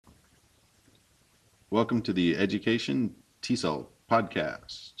Welcome to the Education TESOL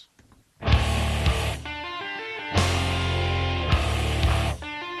podcast.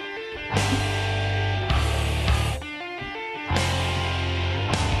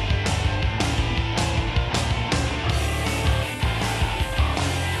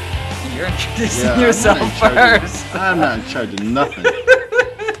 You're introducing yourself first. I'm not in charge of nothing.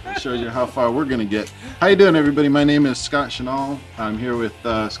 It shows you how far we're going to get. How you doing, everybody? My name is Scott Chenal. I'm here with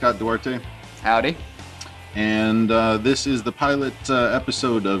Scott Duarte. Howdy. And this is the pilot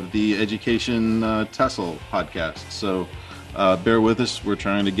episode of the Education TESOL podcast. So bear with us. We're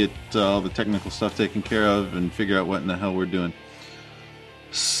trying to get all the technical stuff taken care of and figure out what in the hell we're doing.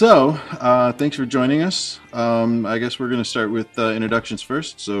 So thanks for joining us. I guess we're going to start with introductions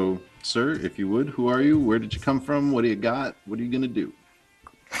first. So, sir, if you would, who are you? Where did you come from? What do you got? What are you going to do?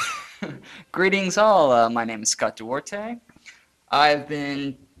 Greetings all. My name is Scott Duarte. I've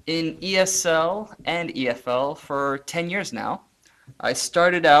been in ESL and EFL for 10 years now. I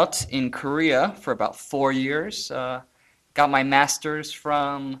started out in Korea for about 4 years. Got my master's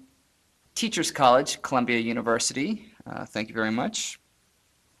from Teachers College, Columbia University. Thank you very much.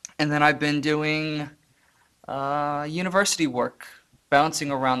 And then I've been doing university work, bouncing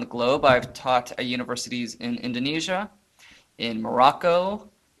around the globe. I've taught at universities in Indonesia, in Morocco,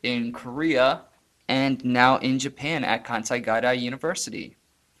 in Korea, and now in Japan at Kansai Gaidai University.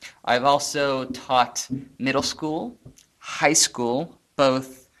 I've also taught middle school, high school,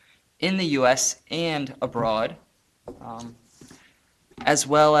 both in the U.S. and abroad, as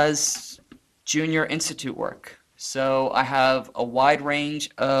well as junior institute work. So I have a wide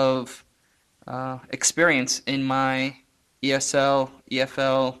range of experience in my ESL,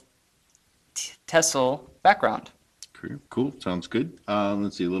 EFL, TESOL background. Cool. Sounds good.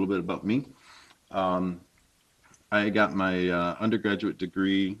 Let's see a little bit about me. I got my undergraduate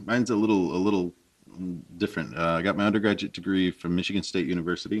degree. Mine's a little different. I got my undergraduate degree from Michigan State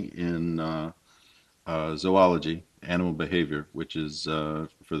University in zoology, animal behavior, which is, for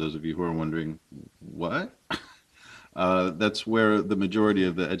those of you who are wondering, what? That's where the majority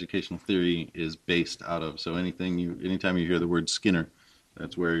of the educational theory is based out of. So anytime you hear the word Skinner,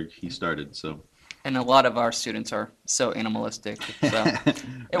 that's where he started. So. And a lot of our students are so animalistic, so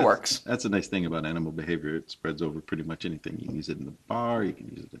it works. That's a nice thing about animal behavior. It spreads over pretty much anything. You can use it in the bar, you can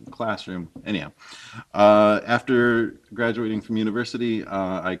use it in the classroom. Anyhow, after graduating from university,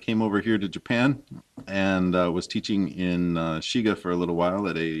 I came over here to Japan and was teaching in Shiga for a little while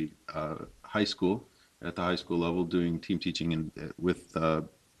at a high school, at the high school level, doing team teaching with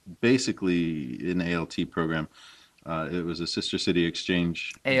basically an ALT program. It was a sister city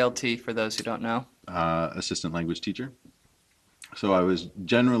exchange. ALT, for those who don't know. Assistant language teacher. So I was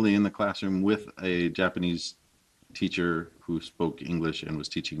generally in the classroom with a Japanese teacher who spoke English and was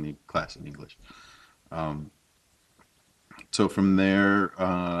teaching the class in English. So from there,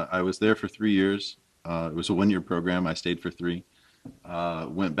 I was there for 3 years. It was a 1-year program. I stayed for 3.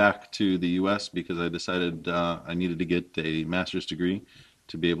 Went back to the U.S. because I decided I needed to get a master's degree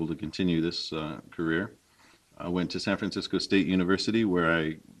to be able to continue this career. I went to San Francisco State University where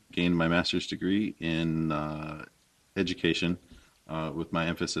I gained my master's degree in education with my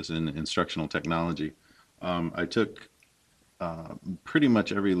emphasis in instructional technology. I took pretty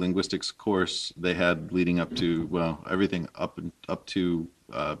much every linguistics course they had leading up to, well, everything up to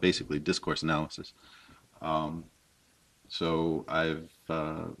basically discourse analysis. So I've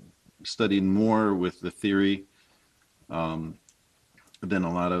studied more with the theory than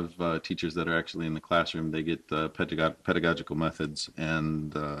a lot of teachers that are actually in the classroom. They get pedagogical methods,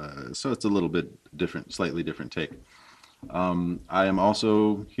 and so it's a little bit different, slightly different take. I am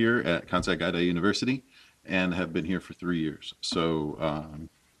also here at Kansai Gaidai University and have been here for 3 years. So,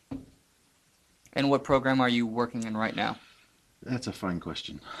 and what program are you working in right now? That's a fine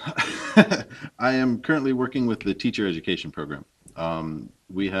question. I am currently working with the teacher education program.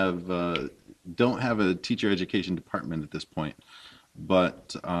 We don't have a teacher education department at this point,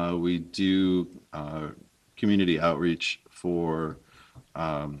 but we do community outreach for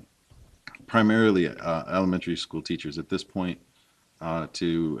primarily elementary school teachers at this point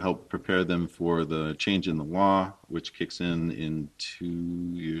to help prepare them for the change in the law, which kicks in 2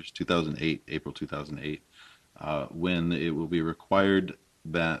 years, 2008, April 2008, when it will be required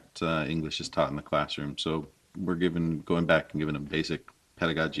that English is taught in the classroom. So we're going back and giving them basic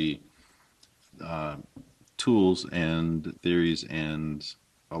pedagogy tools and theories and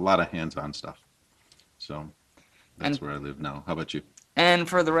a lot of hands-on stuff. So that's where I live now. How about you? And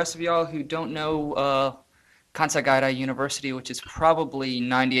for the rest of y'all who don't know Kansai Gaidai University, which is probably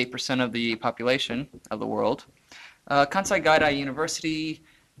 98% of the population of the world, Kansai Gaidai University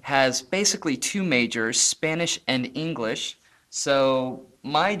has basically two majors, Spanish and English. So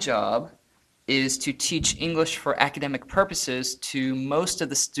my job is to teach English for academic purposes to most of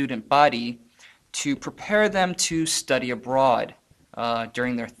the student body to prepare them to study abroad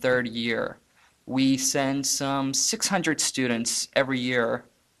during their third year. We send some 600 students every year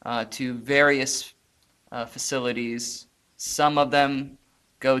to various facilities. Some of them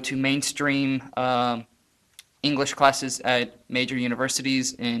go to mainstream English classes at major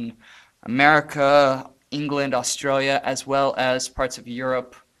universities in America, England, Australia, as well as parts of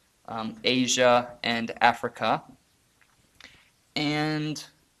Europe, Asia, and Africa. And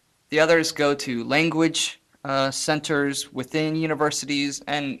the others go to language centers within universities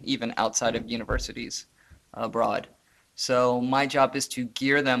and even outside of universities abroad. So my job is to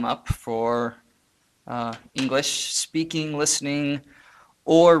gear them up for English speaking, listening,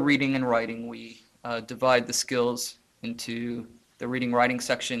 or reading and writing. We divide the skills into the reading writing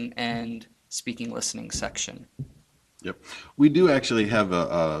section and speaking listening section. Yep. We do actually have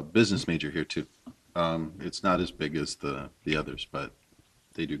a business major here too. It's not as big as the others, but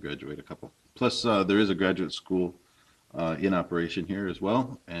they do graduate a couple. Plus, there is a graduate school in operation here as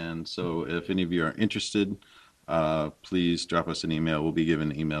well. And so if any of you are interested, please drop us an email. We'll be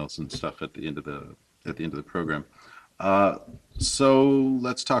giving emails and stuff at the end of the program. So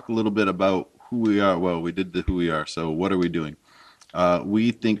let's talk a little bit about who we are. Well, we did the who we are. So what are we doing?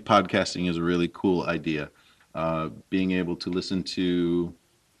 We think podcasting is a really cool idea. Being able to listen to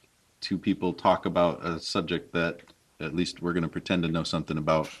people talk about a subject that at least we're going to pretend to know something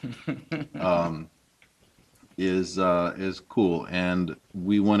about is cool, and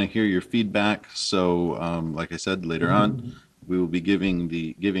we want to hear your feedback. So, like I said, later on, we will be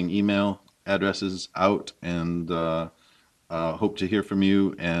giving email addresses out, and hope to hear from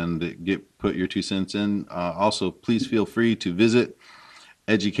you and put your 2 cents in. Also, please feel free to visit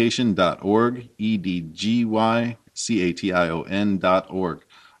edgycation.org, edgycation.org.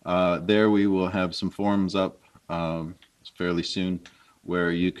 There we will have some forums up fairly soon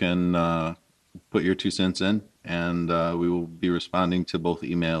where you can put your 2 cents in, and we will be responding to both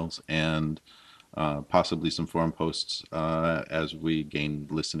emails and possibly some forum posts as we gain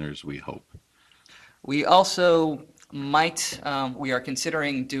listeners, we hope. We also we are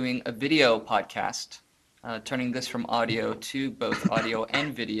considering doing a video podcast, turning this from audio to both audio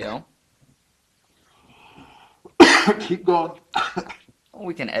and video. Keep going.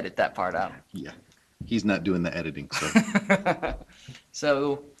 We can edit that part out. Yeah, he's not doing the editing, so.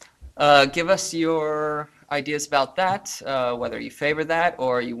 So give us your ideas about that, whether you favor that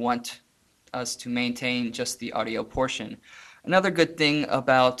or you want us to maintain just the audio portion. Another good thing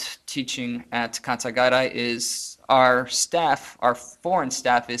about teaching at Kansai Gaidai is our staff, our foreign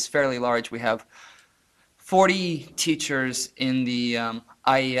staff, is fairly large. We have 40 teachers in the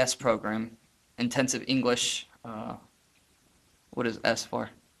IES program, Intensive English. What is S for?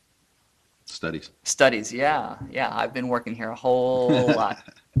 Studies. Studies, yeah. I've been working here a whole lot.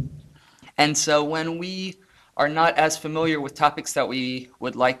 And so when we are not as familiar with topics that we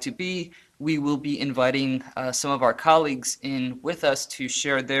would like to be, we will be inviting some of our colleagues in with us to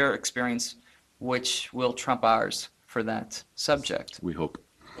share their experience, which will trump ours for that subject. We hope.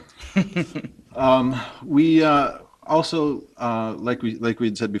 We also, like we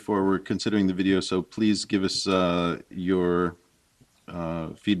had said before, we're considering the video, so please give us your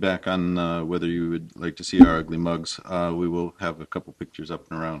feedback on whether you would like to see our ugly mugs. We will have a couple pictures up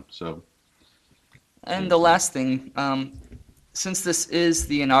and around. So. And the last thing, since this is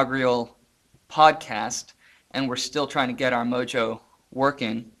the inaugural podcast and we're still trying to get our mojo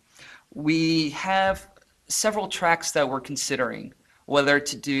working, we have several tracks that we're considering, whether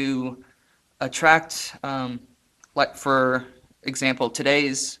to do a track, like for example,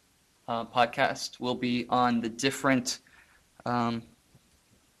 today's podcast will be on the different,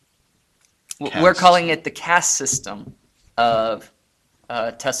 we're calling it the caste system of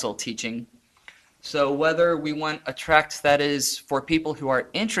TESOL teaching. So whether we want a tract that is for people who are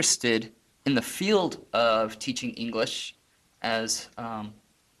interested in the field of teaching English as a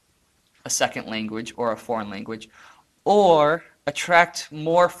second language or a foreign language, or a tract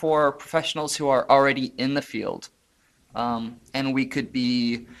more for professionals who are already in the field. And we could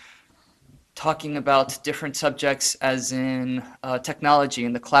be talking about different subjects as in technology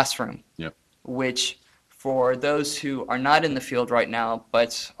in the classroom, Yep. which for those who are not in the field right now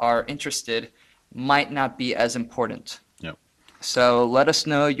but are interested might not be as important. Yep. So let us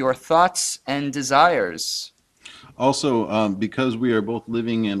know your thoughts and desires. Also, because we are both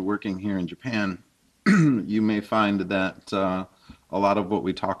living and working here in Japan, you may find that a lot of what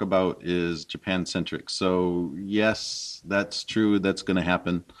we talk about is Japan centric. So yes, that's true. That's going to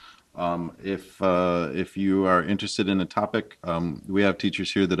happen. If you are interested in a topic, we have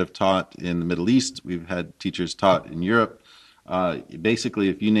teachers here that have taught in the Middle East. We've had teachers taught in Europe. Basically,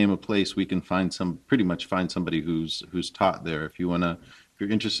 if you name a place, we can pretty much find somebody who's taught there. If you're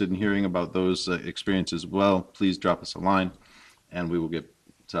interested in hearing about those experiences, well, please drop us a line, and we will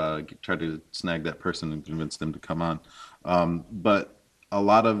try to snag that person and convince them to come on. But a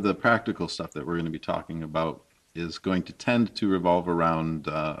lot of the practical stuff that we're going to be talking about is going to tend to revolve around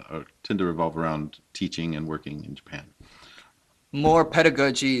teaching and working in Japan. More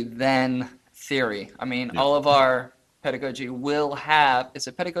pedagogy than theory. I mean, Yeah. all of our pedagogy will have, is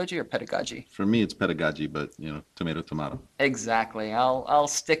it pedagogy or pedagogy? For me, it's pedagogy, but tomato, tomato. Exactly. I'll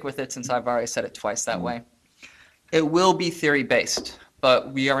stick with it since I've already said it twice that Mhm. way. It will be theory based,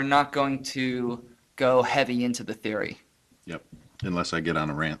 but we are not going to go heavy into the theory. Yep. Unless I get on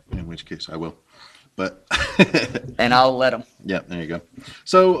a rant, in which case I will. But And I'll let them. yeah, there you go.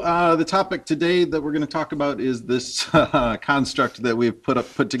 So the topic today that we're going to talk about is this construct that we've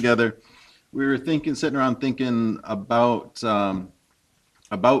put together. We were sitting around thinking about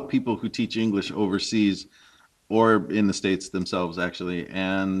people who teach English overseas or in the States themselves, actually,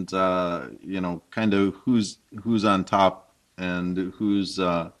 and kind of who's on top and who's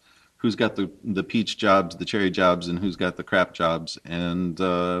got the peach jobs, the cherry jobs, and who's got the crap jobs, and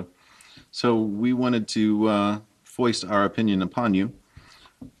so we wanted to foist our opinion upon you.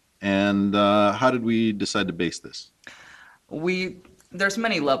 And how did we decide to base this? There's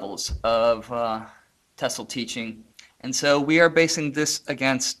many levels of TESOL teaching, and so we are basing this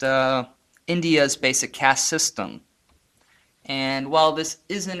against India's basic caste system. And while this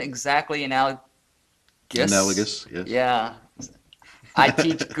isn't exactly analogous, Analogous, yes. yeah, I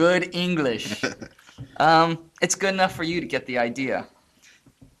teach good English. It's good enough for you to get the idea.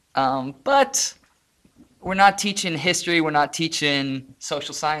 But we're not teaching history. We're not teaching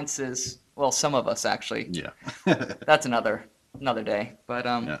social sciences. Well, some of us actually. Yeah. That's another day. But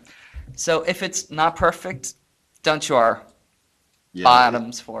Yeah. so if it's not perfect, don't show our Yeah,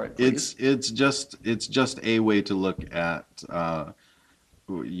 bottoms for it, please. it's just a way to look at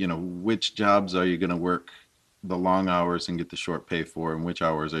which jobs are you going to work the long hours and get the short pay for, and which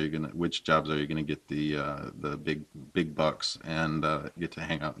jobs are you going to get the big bucks and get to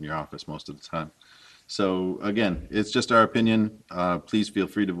hang out in your office most of the time. So again, it's just our opinion. Please feel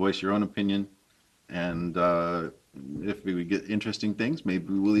free to voice your own opinion, and if we get interesting things,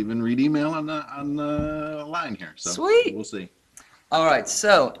 maybe we'll even read email on the line here. So Sweet. We'll see. All right.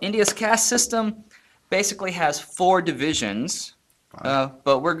 So India's caste system basically has 4 divisions,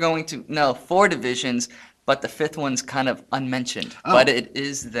 but we're going to no 4 divisions. But the 5th one's kind of unmentioned, Oh. but it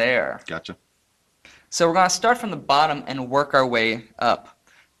is there. Gotcha. So we're going to start from the bottom and work our way up.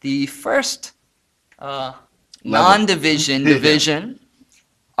 The first non-division Yeah. division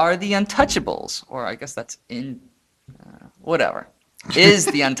are the untouchables, or I guess that's whatever, is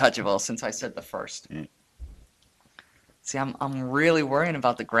the untouchable since I said the first. Yeah. See, I'm really worrying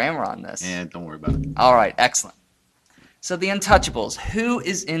about the grammar on this. And don't worry about it. All right, excellent. So the untouchables, who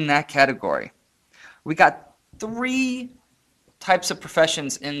is in that category? We got 3 types of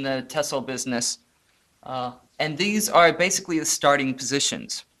professions in the TESOL business, and these are basically the starting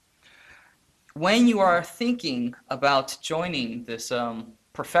positions. When you are thinking about joining this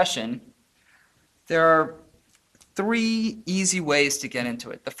profession, there are 3 easy ways to get into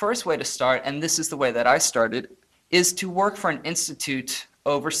it. The first way to start, and this is the way that I started, is to work for an institute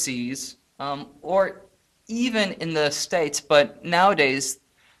overseas, or even in the States, but nowadays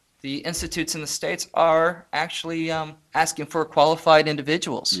the institutes in the States are actually asking for qualified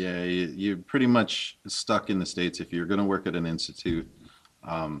individuals. Yeah, you're pretty much stuck in the States. If you're going to work at an institute,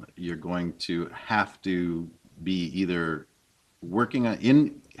 you're going to have to be either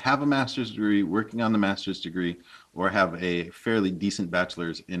have a master's degree, working on the master's degree, or have a fairly decent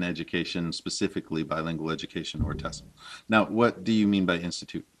bachelor's in education, specifically bilingual education or TESOL. Now, what do you mean by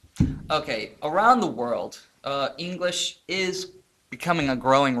institute? Okay, around the world, English is becoming a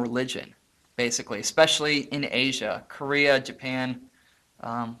growing religion, basically, especially in Asia, Korea, Japan.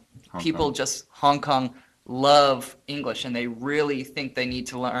 Hong Kong love English, and they really think they need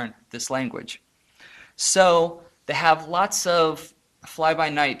to learn this language. So they have lots of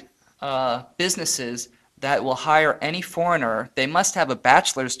fly-by-night businesses that will hire any foreigner. They must have a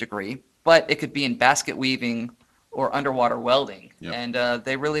bachelor's degree, but it could be in basket weaving or underwater welding. Yep. And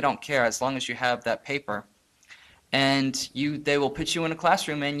they really don't care as long as you have that paper. And they will put you in a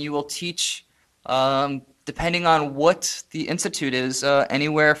classroom and you will teach, depending on what the institute is,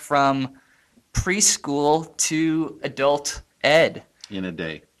 anywhere from preschool to adult Ed. in a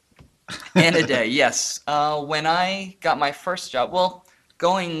day. In a day, yes. When I got my first job, well,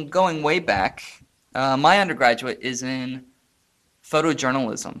 going way back, my undergraduate is in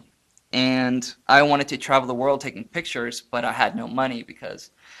photojournalism, and I wanted to travel the world taking pictures, but I had no money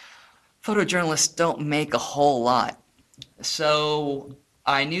because photojournalists don't make a whole lot. So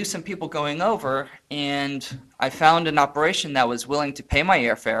I knew some people going over, and I found an operation that was willing to pay my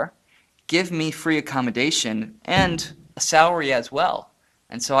airfare, give me free accommodation, and a salary as well.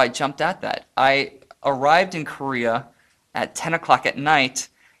 And so I jumped at that. I arrived in Korea at 10 o'clock at night,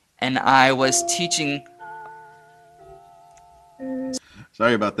 and I was teaching.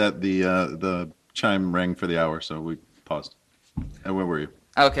 Sorry about that. The chime rang for the hour, so we paused. And where were you?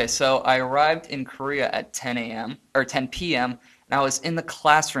 Okay, so I arrived in Korea at 10 a.m. or 10 p.m., and I was in the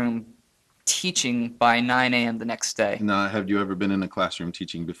classroom teaching by 9 a.m. the next day. Now, have you ever been in a classroom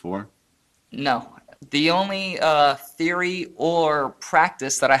teaching before? No. The only theory or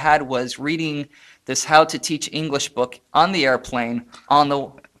practice that I had was reading this How to Teach English book on the airplane on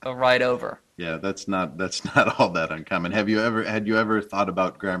the ride over. Yeah, that's not all that uncommon. Had you ever thought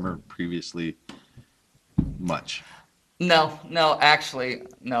about grammar previously much? No, actually,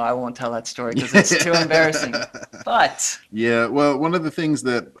 no, I won't tell that story because it's too embarrassing. But Yeah, well, one of the things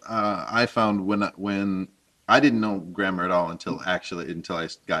that I found when I didn't know grammar at all until I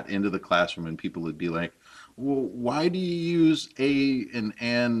got into the classroom and people would be like, "Well, why do you use a and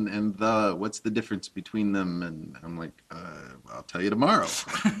and the? What's the difference between them?" And I'm like, "I'll tell you tomorrow."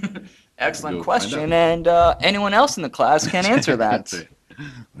 excellent Go find out. question, and anyone else in the class can answer that. That's right.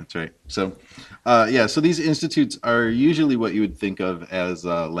 That's right. So, yeah, so these institutes are usually what you would think of as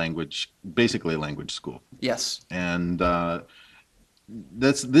basically a language school. Yes. And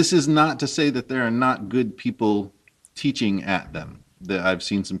this is not to say that there are not good people teaching at them. I've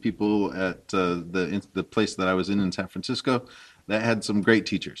seen some people at the place that I was in San Francisco that had some great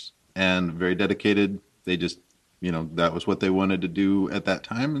teachers and very dedicated. They just, that was what they wanted to do at that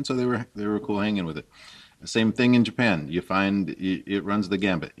time, and so they were cool hanging with it. Same thing in Japan. You find it runs the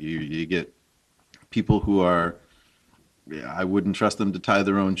gambit. You get people who are, I wouldn't trust them to tie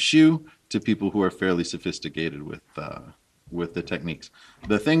their own shoe, to people who are fairly sophisticated with the techniques.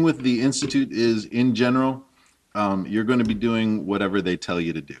 The thing with the institute is, in general, you're going to be doing whatever they tell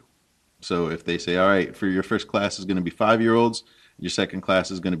you to do. So if they say, all right, for your first class is going to be 5-year-olds, your second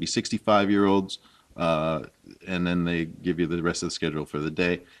class is going to be 65-year-olds, and then they give you the rest of the schedule for the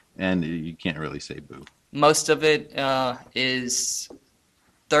day, and you can't really say boo. Most of it is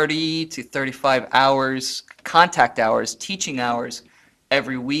 30 to 35 hours, contact hours, teaching hours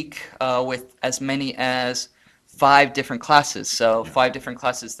every week with as many as 5 different classes. So 5 different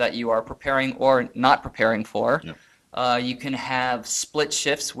classes that you are preparing or not preparing for. Yep. You can have split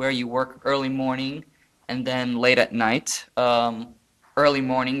shifts where you work early morning and then late at night. Early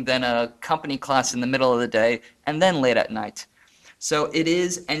morning, then a company class in the middle of the day, and then late at night. So it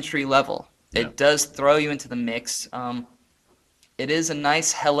is entry level. Yeah. It does throw you into the mix. It is a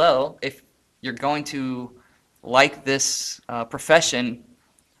nice hello if you're going to like this profession.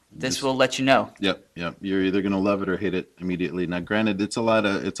 This will let you know. Yep. You're either going to love it or hate it immediately. Now, granted, it's a lot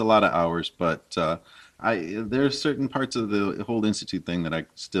of hours, but there's certain parts of the whole institute thing that I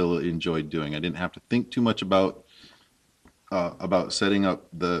still enjoyed doing. I didn't have to think too much about setting up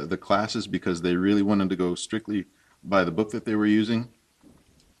the classes because they really wanted to go strictly by the book that they were using.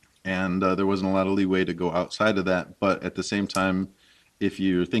 And there wasn't a lot of leeway to go outside of that. But at the same time, if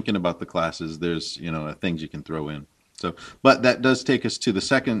you're thinking about the classes, there's things you can throw in. So, but that does take us to the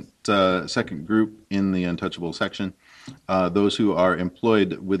second group in the untouchable section, those who are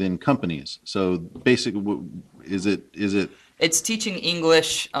employed within companies. So, basically, is it? It's teaching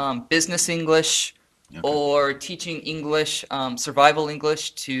English, business English, Okay. or teaching English, survival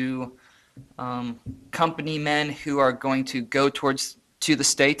English to company men who are going to go to the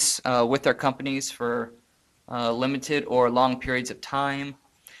States with their companies for limited or long periods of time.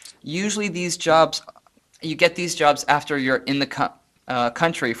 Usually you get these jobs after you're in the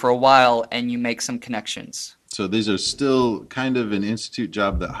country for a while and you make some connections. So these are still kind of an institute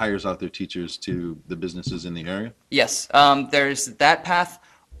job that hires out their teachers to the businesses in the area? Yes, there's that path.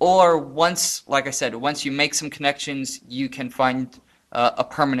 Or like I said, once you make some connections, you can find a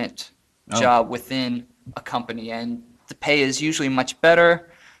permanent job within a company, and the pay is usually much better.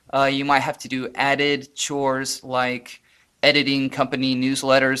 You might have to do added chores like editing company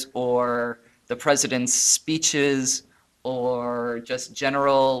newsletters or the president's speeches or just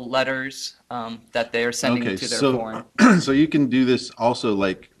general letters that they are sending to their foreign. So you can do this also,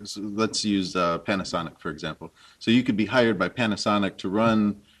 let's use Panasonic, for example. So you could be hired by Panasonic to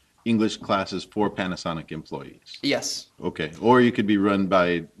run English classes for Panasonic employees. Yes. Okay. Or you could be run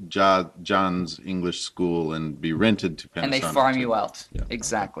by John's English School and be rented to And they Panasonic farm too. you out. Yeah.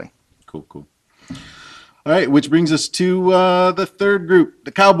 Exactly. Cool, cool. All right, which brings us to the third group,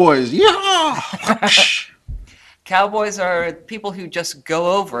 the Cowboys. Yeah. Cowboys are people who just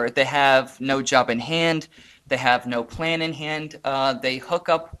go over. They have no job in hand. They have no plan in hand. They hook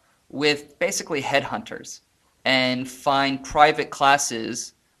up with basically headhunters and find private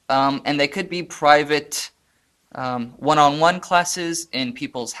classes. And they could be private one-on-one classes in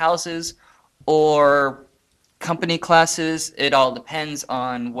people's houses or company classes. It all depends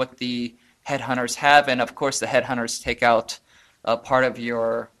on what the headhunters have. And of course, the headhunters take out a part of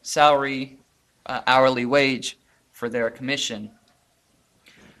your salary, hourly wage for their commission.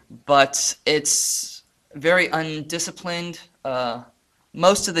 But it's very undisciplined.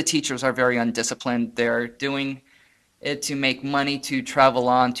 Most of the teachers are very undisciplined. They're doing it to make money to travel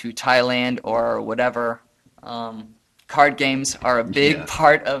on to Thailand or whatever. Card games are a big Yeah.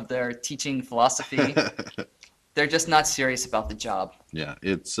 part of their teaching philosophy. They're just not serious about the job. Yeah,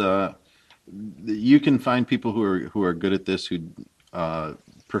 it's you can find people who are good at this who uh,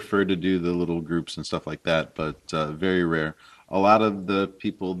 prefer to do the little groups and stuff like that, but very rare. A lot of the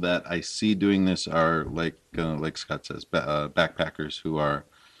people that I see doing this are like Scott says, backpackers who are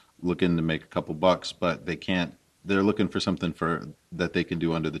looking to make a couple bucks, but they can't. They're looking for something for that they can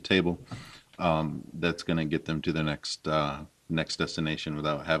do under the table, that's going to get them to their next destination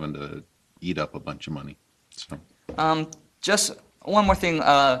without having to eat up a bunch of money. So Just one more thing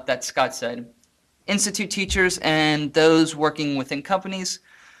that Scott said. Institute teachers and those working within companies,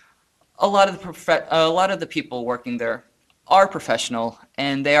 a lot of the people working there are professional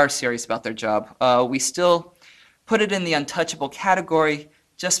and they are serious about their job. We still put it in the untouchable category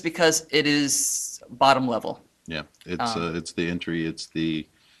just because it is bottom level. yeah, Um, it's the entry, it's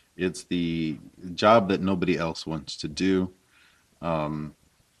the job that nobody else wants to do. Um,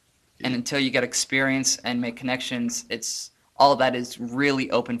 and until you get experience and make connections, it's all of that is really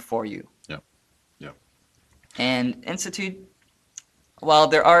open for you. yeah, yeah, And Institute, while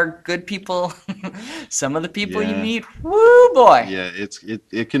there are good people, some of the people you yeah. meet, woo boy. Yeah,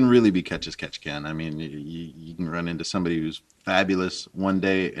 it can really be catch as catch can. I mean, you can run into somebody who's fabulous one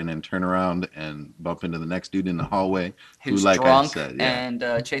day and then turn around and bump into the next dude in the hallway who, Who's like I drunk said, yeah,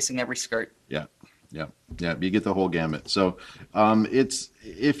 and chasing every skirt. yeah, yeah, yeah. You get the whole gamut. So, it's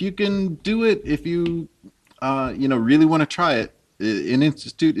if you can do it, if you really want to try it, an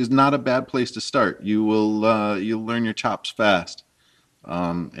institute is not a bad place to start. You'll learn your chops fast.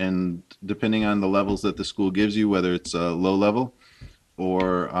 And depending on the levels that the school gives you, whether it's a low level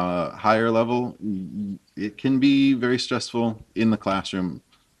or higher level, it can be very stressful in the classroom,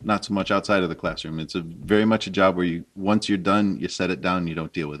 not so much outside of the classroom. It's very much a job where once you're done, you set it down, you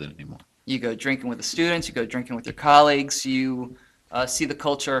don't deal with it anymore. You go drinking with the students, you go drinking with your colleagues, you see the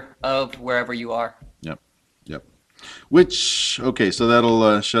culture of wherever you are. Yep, yep. Okay, so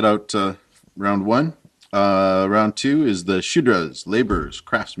that'll shut out round one. Round two is the Shudras, laborers,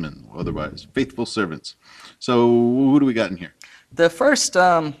 craftsmen, otherwise faithful servants. So who do we got in here? The first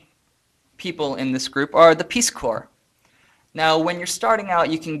people in this group are the Peace Corps. Now, when you're starting out,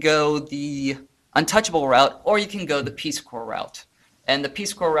 you can go the untouchable route or you can go the Peace Corps route. And the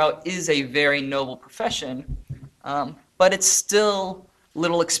Peace Corps route is a very noble profession, but it's still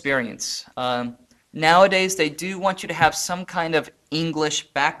little experience. Nowadays, they do want you to have some kind of English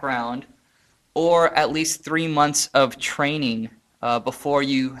background or at least 3 months of training before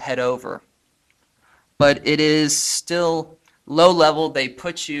you head over. But it is still low level.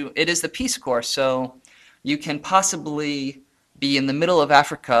 It is the Peace Corps, so you can possibly be in the middle of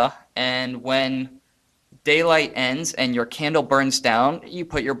Africa, and when daylight ends and your candle burns down, you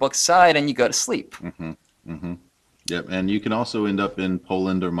put your book aside and you go to sleep. Mm-hmm. Mm-hmm. Yep, and you can also end up in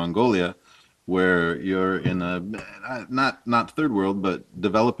Poland or Mongolia, where you're in a not third world, but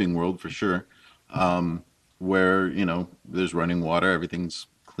developing world for sure, where there's running water, everything's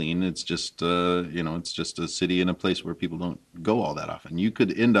clean. It's just it's just a city in a place where people don't go all that often. You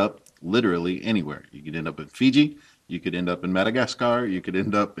could end up literally anywhere. You could end up in Fiji, you could end up in Madagascar, you could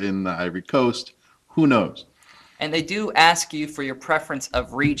end up in the Ivory Coast. Who knows? And they do ask you for your preference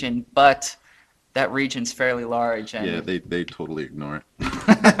of region, but that region's fairly large. And Yeah, they totally ignore it.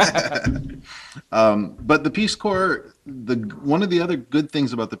 But the Peace Corps, one of the other good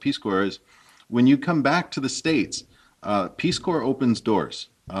things about the Peace Corps is when you come back to the States, Peace Corps opens doors.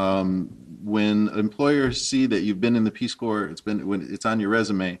 When employers see that you've been in the Peace Corps, when it's on your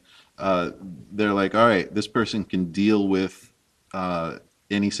resume, they're like, all right, this person can deal with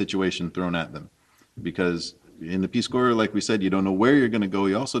any situation thrown at them, because in the Peace Corps, like we said, you don't know where you're going to go.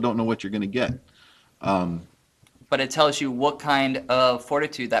 You also don't know what you're going to get. But it tells you what kind of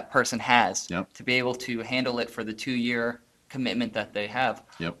fortitude that person has Yep. to be able to handle it for the 2-year commitment that they have.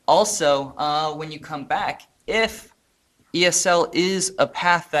 Yep. Also, when you come back, if ESL is a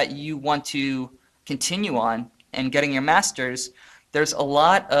path that you want to continue on and getting your master's, there's a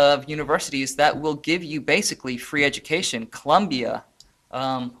lot of universities that will give you basically free education. Columbia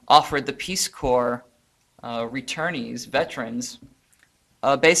offered the Peace Corps returnees, veterans,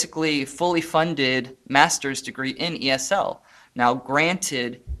 basically fully funded master's degree in ESL. Now,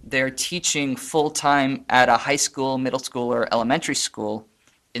 granted, they're teaching full-time at a high school, middle school, or elementary school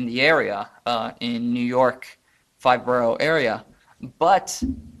in the area, in New York, five-borough area, but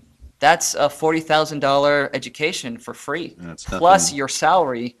that's a $40,000 education for free, That's plus nothing. your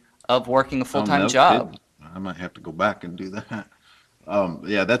salary of working a full-time No job. kidding. I might have to go back and do that.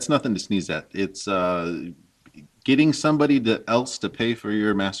 Yeah, that's nothing to sneeze at. It's getting somebody else to pay for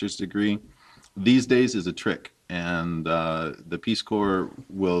your master's degree these days is a trick. And the Peace Corps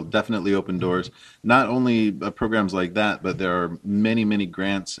will definitely open doors. Not only programs like that, but there are many, many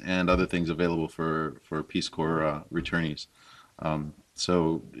grants and other things available for Peace Corps returnees.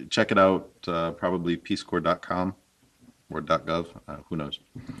 So check it out, probably peacecorps.com or .gov, who knows.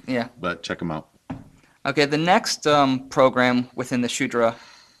 Yeah. But check them out. Okay, the next program within the Shudra,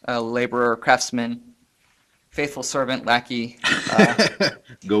 laborer, craftsman, faithful servant, lackey,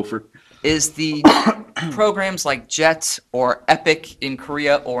 Gopher. is the programs like JET or EPIC in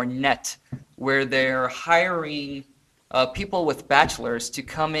Korea or NET, where they're hiring people with bachelors to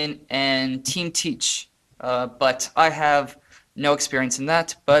come in and team teach. But I have no experience in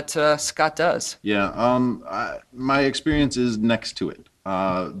that, but Scott does. Yeah, my experience is next to it.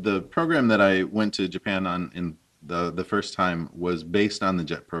 The program that I went to Japan on in the first time was based on the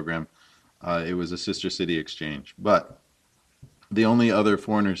JET program. It was a sister city exchange, but the only other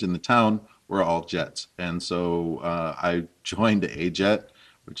foreigners in the town were all Jets, and so I joined AJET,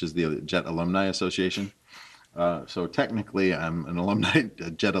 which is the Jet Alumni Association. So technically, I'm an alumni,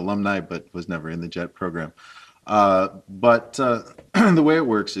 a JET alumni, but was never in the JET program. But the way it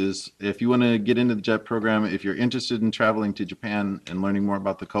works is if you want to get into the JET program, if you're interested in traveling to Japan and learning more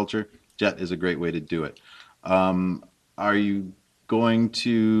about the culture, JET is a great way to do it. Are you going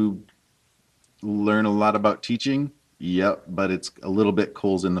to learn a lot about teaching? Yep, but it's a little bit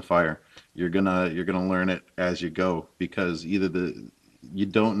coals in the fire. You're gonna learn it as you go because you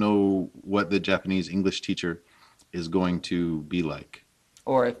don't know what the Japanese English teacher is going to be like.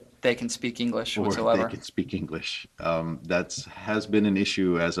 Or if they can speak English Or whatsoever. they can speak English. That's has been an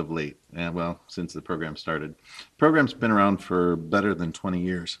issue as of late, and well, since the program started. The program's been around for better than 20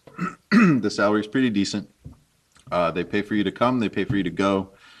 years. The salary's pretty decent. They pay for you to come, they pay for you to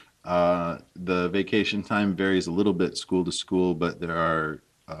go. The vacation time varies a little bit school to school, but there are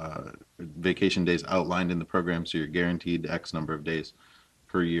vacation days outlined in the program, so you're guaranteed X number of days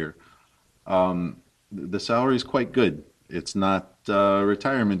per year. The salary is quite good. It's not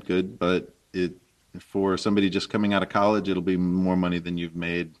retirement good, but for somebody just coming out of college, it'll be more money than you've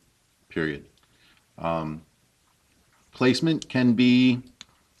made, period. Placement can be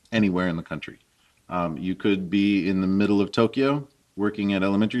anywhere in the country. You could be in the middle of Tokyo working at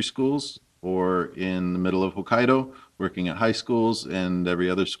elementary schools, or in the middle of Hokkaido working at high schools and every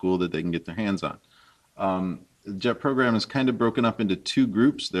other school that they can get their hands on. The JET program is kind of broken up into two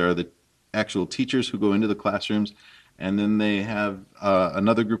groups. There are the actual teachers who go into the classrooms, and then they have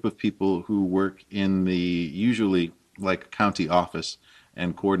another group of people who work in the usually like county office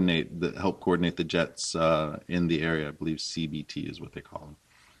and help coordinate the JETs in the area. I believe CBT is what they call them.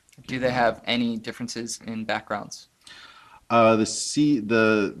 Do they have any differences in backgrounds?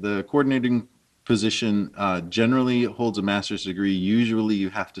 The coordinating position generally holds a master's degree. Usually you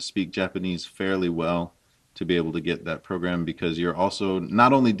have to speak Japanese fairly well to be able to get that program because you're also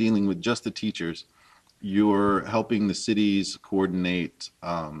not only dealing with just the teachers, you're helping the cities coordinate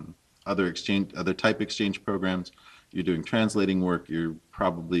other type exchange programs. You're doing translating work. You're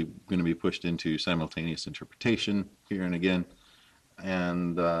probably going to be pushed into simultaneous interpretation here and again.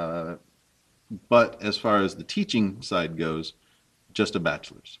 And but as far as the teaching side goes, just a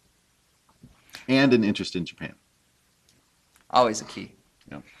bachelor's and an interest in Japan. Always a key.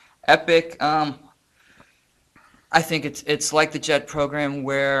 Yeah. EPIC, I think it's like the JET program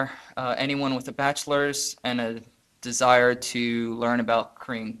where anyone with a bachelor's and a desire to learn about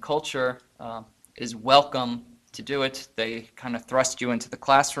Korean culture is welcome to do it. They kind of thrust you into the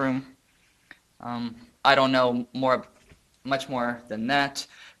classroom. I don't know much more than that.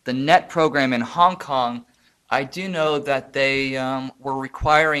 The NET program in Hong Kong, I do know that they were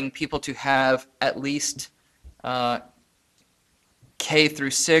requiring people to have at least uh, K through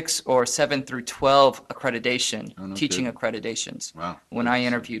 6 or 7 through 12 accreditation, Oh, no teaching kidding. accreditations, Wow. when I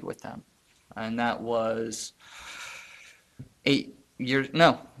interviewed with them. And that was 8 years,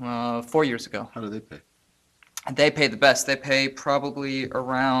 no, 4 years ago. How do they pay? They pay the best. They pay probably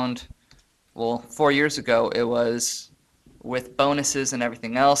around, well, 4 years ago, it was with bonuses and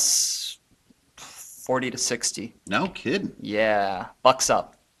everything else, 40 to 60. No kidding. Yeah, bucks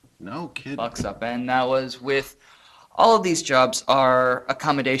up, No kidding. bucks up. And that was with all of these jobs, our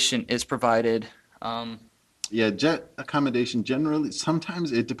accommodation is provided. Yeah, jet accommodation generally,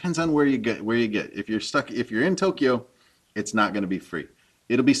 sometimes it depends on where you get. If you're in Tokyo, it's not going to be free.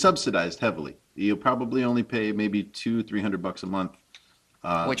 It'll be subsidized heavily. You'll probably only pay maybe 200-300 bucks a month.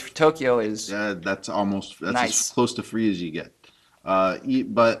 Which for Tokyo is That's as nice. close to free as you get.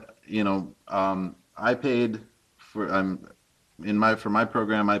 But I paid for for my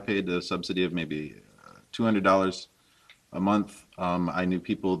program. I paid a subsidy of maybe $200 a month. I knew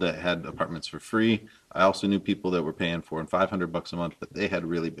people that had apartments for free. I also knew people that were paying $400 and $500 a month, but they had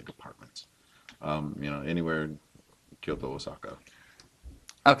really big apartments. Anywhere in Kyoto, Osaka.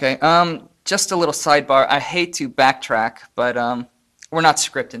 Okay, just a little sidebar. I hate to backtrack, but we're not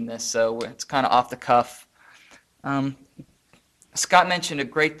scripting this, so it's kind of off the cuff. Um, Scott mentioned a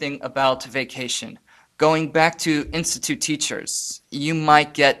great thing about vacation. Going back to institute teachers, you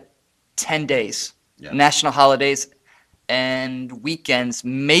might get 10 days, Yeah. national holidays, and weekends,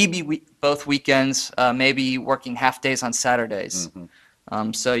 maybe both weekends, maybe working half days on Saturdays.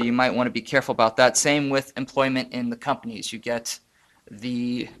 So you might want to be careful about that. Same with employment in the companies. You get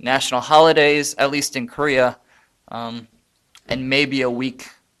the national holidays, at least in Korea, and maybe a week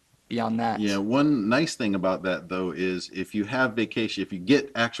beyond that. Yeah, one nice thing about that though is if you have vacation, if you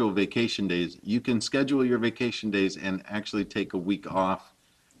get actual vacation days, you can schedule your vacation days and actually take a week off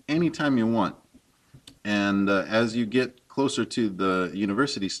anytime you want. And as you get closer to the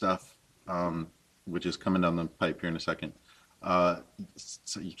university stuff, which is coming down the pipe here in a second,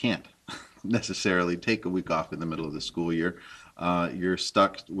 so you can't necessarily take a week off in the middle of the school year. You're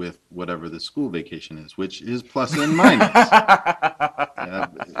stuck with whatever the school vacation is, which is plus and minus.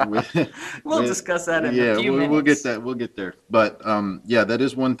 We'll discuss that in yeah, a few we'll get minutes. that. We'll get there. But yeah, that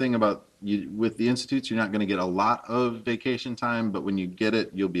is one thing about you with the institutes. You're not going to get a lot of vacation time, but when you get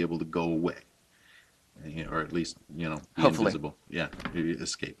it, you'll be able to go away, or at least be Hopefully. invisible. Yeah, maybe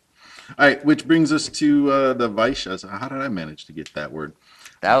escape. All right, which brings us to the Vaishyas. How did I manage to get that word?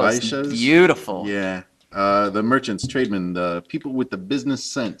 That was Vaishyas? beautiful. Yeah, the merchants, tradesmen, the people with the business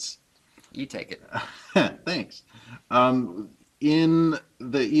sense. You take it. Thanks. In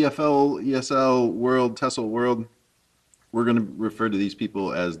the EFL, ESL world, TESOL world, we're going to refer to these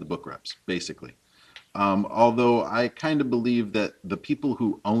people as the book reps, basically. Although I kind of believe that the people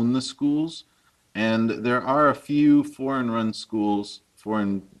who own the schools, and there are a few foreign-run schools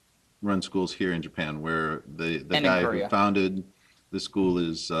here in Japan where the And in guy who Korea. founded the school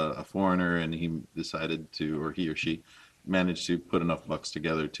is a foreigner, and he decided to, or he or she managed to put enough bucks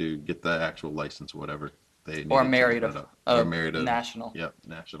together to get the actual license, whatever they needed Or to married open it a, up. a Or married a national. Yep,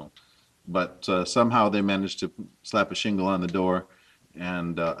 national. But somehow they managed to slap a shingle on the door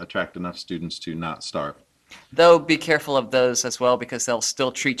and attract enough students to not starve. Though be careful of those as well because they'll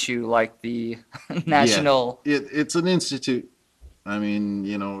still treat you like the national. Yeah, it's an institute. I mean,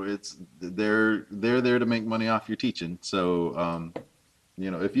 they're there to make money off your teaching. So,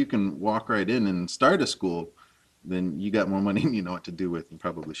 if you can walk right in and start a school, then you got more money than you know what to do with. You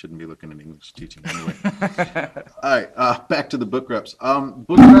probably shouldn't be looking at English teaching anyway. All right, back to the book reps.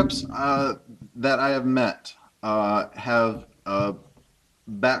 Book reps that I have met have a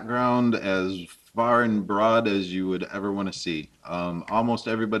background as far and broad as you would ever want to see. Almost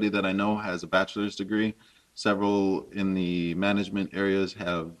everybody that I know has a bachelor's degree. Several in the management areas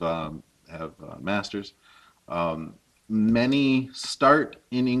have masters. Many start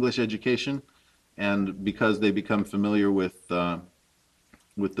in English education, and because they become familiar with the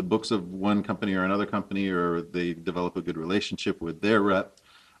books of one company or another company, or they develop a good relationship with their rep,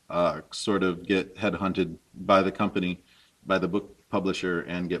 sort of get headhunted by the company, by the book publisher,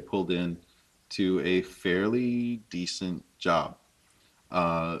 and get pulled in to a fairly decent job.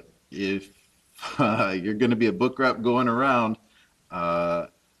 If you're going to be a book rep going around,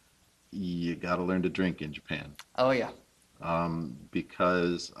 you got to learn to drink in Japan, Oh yeah.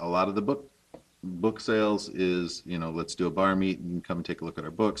 because a lot of the book sales is, let's do a bar meet and come and take a look at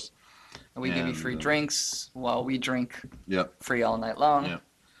our books. And we give you free And, drinks while we drink Yep. free all night long. Yep.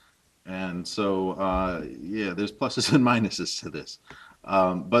 And so, yeah, there's pluses and minuses to this.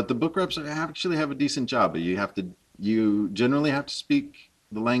 But the book reps actually have a decent job. You generally have to speak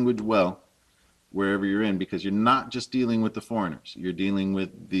the language well. wherever you're in, because you're not just dealing with the foreigners. You're dealing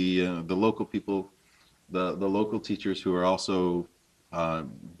with the local people, the local teachers who are also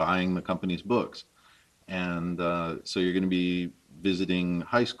buying the company's books. And so you're going to be visiting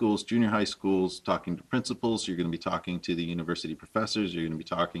high schools, junior high schools, talking to principals. You're going to be talking to the university professors. You're going to be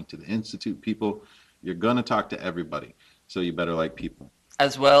talking to the institute people. You're going to talk to everybody. So you better like people.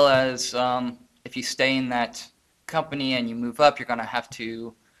 As well as if you stay in that company and you move up, you're going to have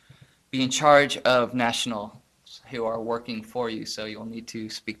to be in charge of nationals who are working for you, so you'll need to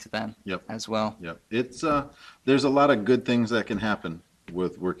speak to them Yep. as well. Yep. It's there's a lot of good things that can happen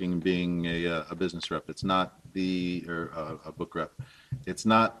with working being a business rep. It's not a book rep. It's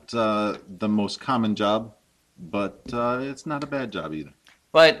not the most common job, but it's not a bad job either.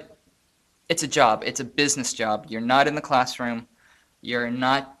 But it's a job. It's a business job. You're not in the classroom. You're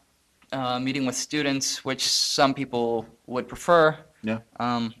not meeting with students, which some people would prefer. Yeah.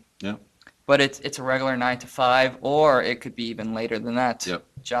 Yeah. But it's a regular 9 to 5, or it could be even later than that. Yep.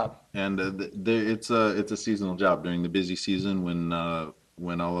 Job. And it's a seasonal job during the busy season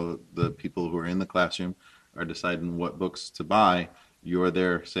when all of the people who are in the classroom are deciding what books to buy. You're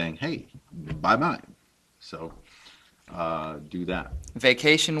there saying, "Hey, buy mine." So do that.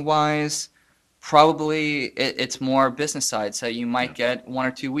 Vacation-wise, probably it's more business side, so you might get 1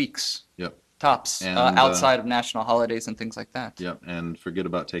 or 2 weeks. Yep. Tops, And, outside of national holidays and things like that. Yep, and forget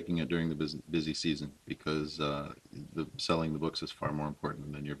about taking it during the busy season, because selling the books is far more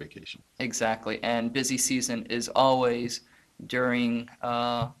important than your vacation. Exactly, and busy season is always during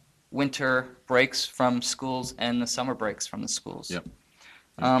winter breaks from schools and the summer breaks from the schools. Yep.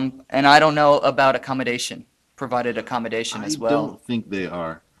 And I don't know about provided accommodation as I well. don't think they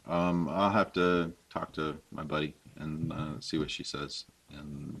are. I'll have to talk to my buddy and see what she says.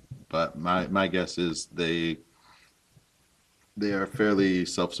 But my guess is they are fairly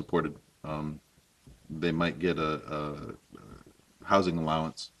self-supported. They might get a housing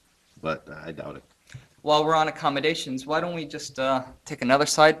allowance, but I doubt it. While we're on accommodations, why don't we just take another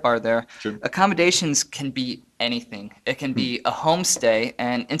sidebar there? Sure. Accommodations can be anything. It can be a homestay,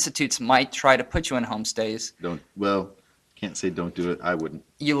 and institutes might try to put you in homestays. Can't say don't do it. I wouldn't.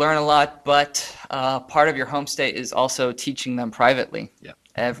 You learn a lot, but part of your homestay is also teaching them privately. Yeah.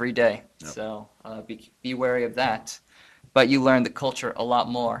 Every day. Yep. So be wary of that. But you learn the culture a lot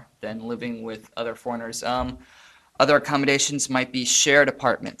more than living with other foreigners. Other accommodations might be shared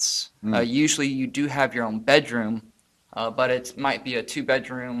apartments. Usually you do have your own bedroom, but it might be a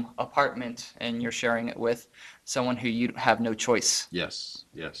 2-bedroom apartment and you're sharing it with someone who you have no choice. Yes.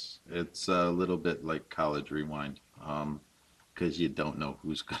 It's a little bit like College Rewind, because you don't know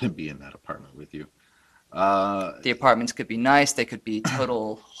who's going to be in that apartment with you. The apartments could be nice. They could be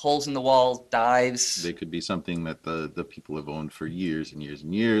total holes in the wall, dives. They could be something that the people have owned for years and years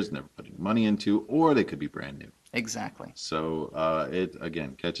and years, never putting money into, or they could be brand new. Exactly. So it,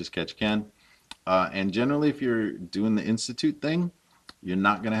 again, catch as catch can. And generally, if you're doing the institute thing, you're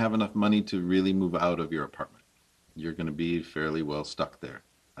not going to have enough money to really move out of your apartment. You're going to be fairly well stuck there.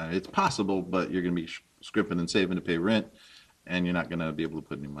 It's possible, but you're going to be scrimping and saving to pay rent, and you're not going to be able to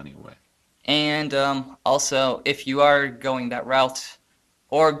put any money away. And also, if you are going that route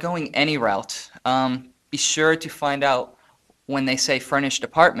or going any route, be sure to find out when they say furnished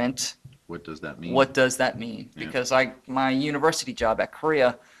apartment. What does that mean? What does that mean? Yeah. Because my university job at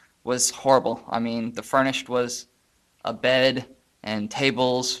Korea was horrible. I mean, the furnished was a bed and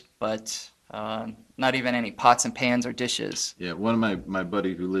tables, but not even any pots and pans or dishes. Yeah, one of my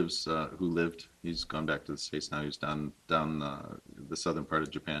buddy who lived, he's gone back to the States now. He's down the southern part of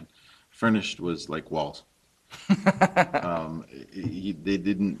Japan. Furnished was like walls. They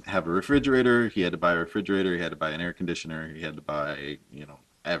didn't have a refrigerator. He had to buy a refrigerator. He had to buy an air conditioner. He had to buy,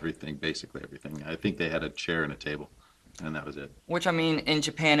 everything, basically everything. I think they had a chair and a table, and that was it. Which, I mean, in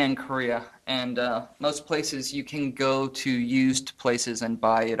Japan and Korea, and most places you can go to used places and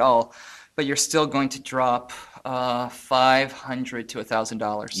buy it all, but you're still going to drop $500 to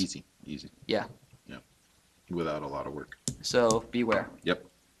 $1,000. Easy. Yeah. Without a lot of work. So beware. Yep.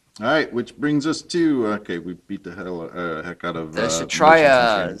 All right, which brings us to, we beat the heck out of The Merchants and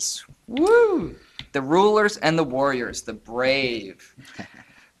Kshatriyas. Woo! The rulers and the warriors, the brave.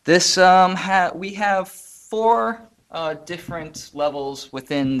 This we have 4 different levels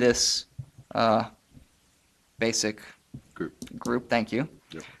within this basic group. Thank you.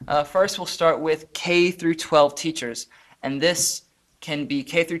 Yep. First, we'll start with K through 12 teachers, and this can be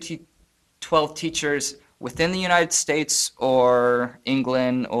K through 12 teachers within the United States or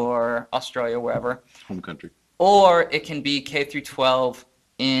England or Australia, wherever. Home country. Or it can be K through 12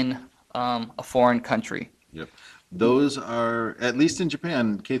 in a foreign country. Yep. Those are, at least in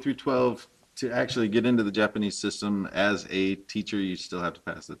Japan, K through 12 to actually get into the Japanese system as a teacher, you still have to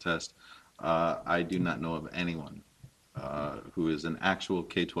pass the test. I do not know of anyone who is an actual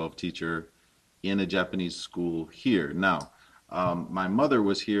K-12 teacher in a Japanese school here. Now, my mother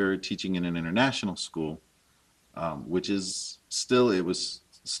was here teaching in an international school, which is still, it was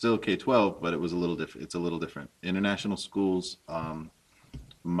still K-12, but it was a little different. It's a little different. International schools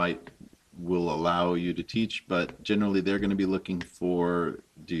might will allow you to teach, but generally they're going to be looking for,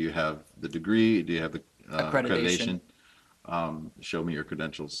 do you have the degree? Do you have the accreditation? Show me your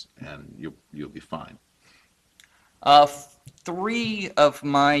credentials, and you'll be fine. 3 of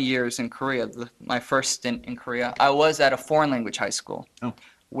my years in Korea, my first stint in Korea, I was at a foreign language high school, Oh.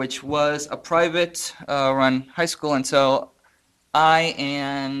 which was a private run high school, and so I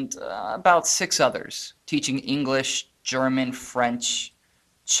and about 6 others teaching English, German, French,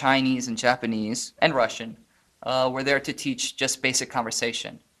 Chinese, and Japanese, and Russian were there to teach just basic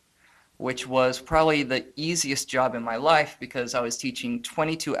conversation, which was probably the easiest job in my life because I was teaching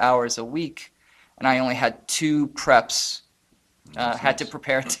 22 hours a week, and I only had 2 preps. Had to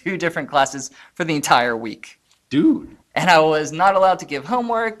prepare 2 different classes for the entire week. Dude. And I was not allowed to give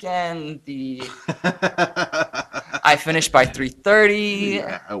homework, and I finished by 3:30.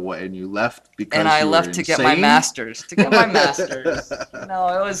 Yeah, and you left because and I you left were to get my insane? master's. To get my master's. No,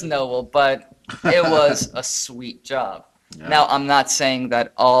 it was noble, but it was a sweet job. Yeah. Now, I'm not saying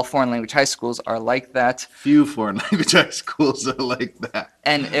that all foreign language high schools are like that. Few foreign language high schools are like that.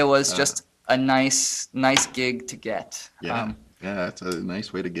 And it was just a nice gig to get. Yeah, that's a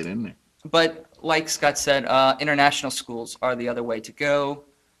nice way to get in there. But like Scott said, international schools are the other way to go.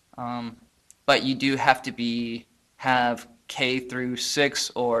 But you do have to have K through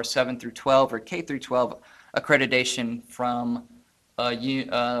 6 or 7 through 12 or K through 12 accreditation from a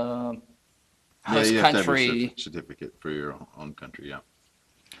host you have to country. have a certificate for your own country, yeah.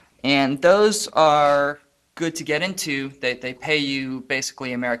 And those are good to get into. They pay you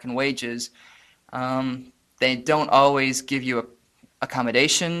basically American wages. They don't always give you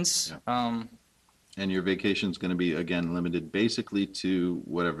accommodations. Yeah. And your vacation's going to be, again, limited basically to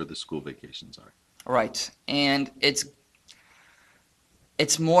whatever the school vacations are. Right. And it's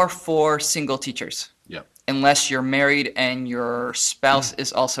more for single teachers. Yep. Unless you're married and your spouse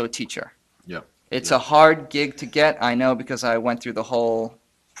is also a teacher. Yep. It's a hard gig to get, I know, because I went through the whole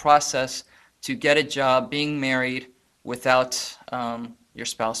process to get a job being married without your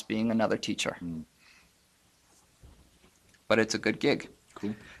spouse being another teacher. Mm. But it's a good gig.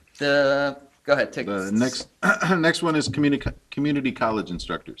 Cool. Go ahead, take the next one is community college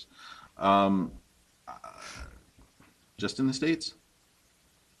instructors. Just in the States?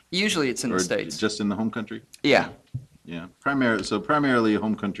 Usually it's in the Or States. just in the home country? Yeah. Yeah. Primarily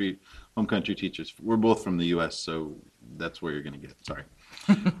home country teachers. We're both from the U.S., so that's where you're going to get. Sorry.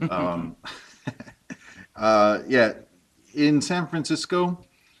 Yeah. In San Francisco,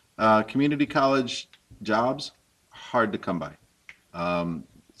 community college jobs, hard to come by.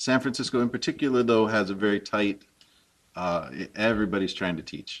 San Francisco in particular, though, has a very tight, everybody's trying to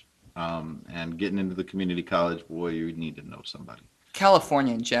teach. And getting into the community college, boy, you need to know somebody.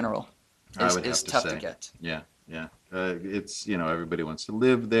 California in general is tough to say. get. Yeah, yeah. It's, everybody wants to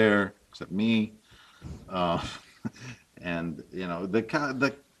live there except me. And,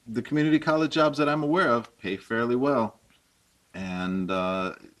 the community college jobs that I'm aware of pay fairly well. And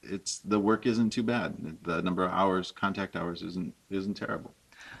the work isn't too bad. The number of hours, contact hours isn't terrible.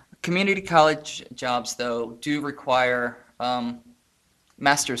 Community college jobs, though, do require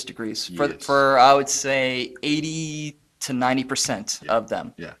master's degrees. Yes. For I would say 80 to 90% of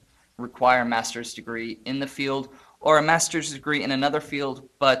them require a master's degree in the field or a master's degree in another field,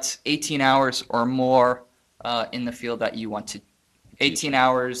 but 18 hours or more in the field that you want to. 18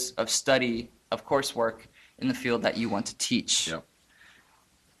 hours of study, of coursework, in the field that you want to teach. Yep.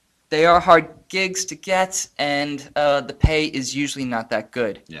 They are hard gigs to get, and the pay is usually not that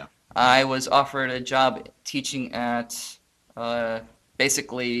good. Yeah. I was offered a job teaching at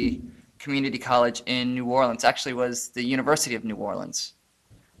basically community college in New Orleans. Actually, was the University of New Orleans,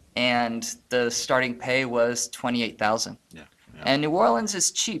 and the starting pay was $28,000. Yeah. And New Orleans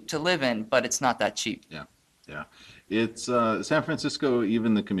is cheap to live in, but it's not that cheap. Yeah. It's San Francisco.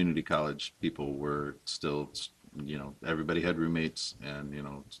 Even the community college people were still, everybody had roommates, and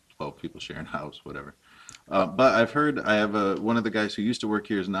 12 people sharing a house, whatever. But I've heard, I have one of the guys who used to work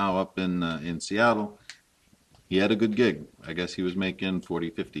here is now up in Seattle. He had a good gig. I guess he was making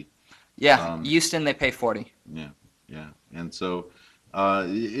 40, 50. Yeah, Houston they pay 40. Yeah. And so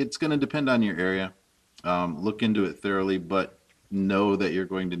it's going to depend on your area. Look into it thoroughly, but know that you're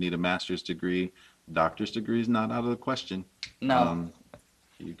going to need a master's degree. Doctor's degree is not out of the question. No.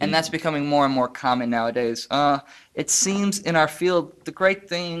 You and that's becoming more and more common nowadays. It seems in our field, the great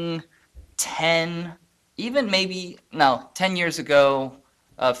thing 10, even maybe, no, 10 years ago,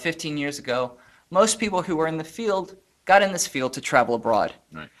 15 years ago, most people who were in the field got in this field to travel abroad.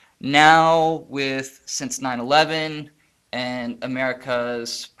 Right. Now, since 9/11 and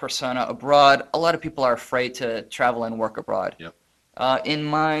America's persona abroad, a lot of people are afraid to travel and work abroad. Yep. In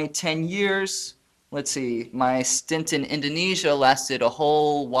my 10 years, let's see, my stint in Indonesia lasted a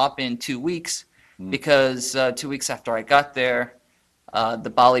whole whopping 2 weeks because 2 weeks after I got there, the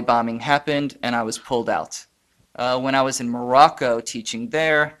Bali bombing happened and I was pulled out. When I was in Morocco teaching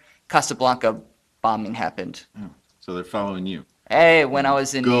there, Casablanca bombing happened. So they're following you. Hey, when I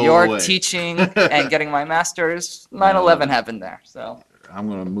was in Go New York away. teaching and getting my master's, 9/11 happened there. So I'm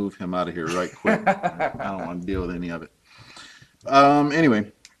going to move him out of here right quick. I don't want to deal with any of it.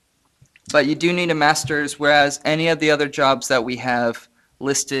 Anyway, but you do need a master's, whereas any of the other jobs that we have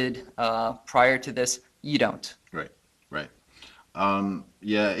listed prior to this, you don't. right.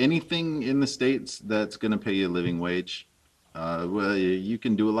 Yeah, anything in the States that's going to pay you a living wage, well, you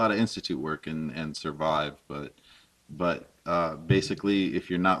can do a lot of institute work and survive, but basically, if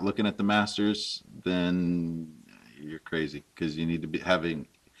you're not looking at the masters, then you're crazy because you need to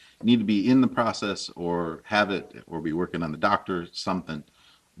be in the process or have it or be working on the doctor, something.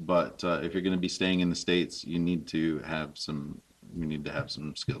 But if you're going to be staying in the States, you need to have some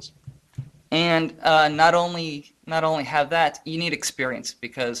skills. And not only have that, you need experience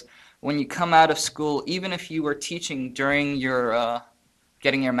because when you come out of school, even if you were teaching during your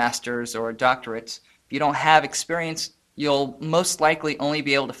getting your master's or doctorate, if you don't have experience, you'll most likely only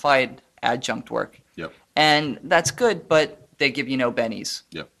be able to find adjunct work. Yep. And that's good, but they give you no bennies.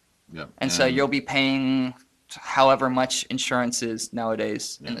 Yep. And so you'll be paying however much insurance is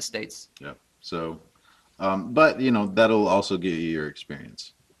nowadays in the States. Yep. So, but that'll also get you your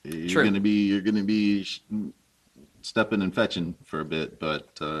experience. You're True. gonna be stepping and fetching for a bit,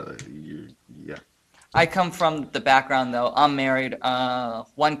 but yeah. I come from the background though. I'm married,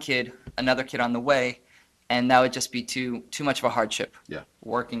 one kid, another kid on the way, and that would just be too much of a hardship. Yeah.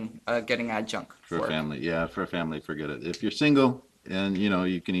 Working, getting adjunct For a family, yeah, forget it. If you're single and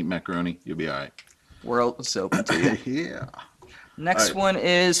you can eat macaroni, you'll be all right. World is open to you. Yeah. Next All right. one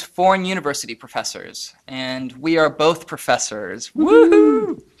is foreign university professors, and we are both professors.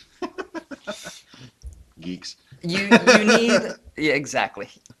 Woohoo! Geeks. You need yeah, exactly.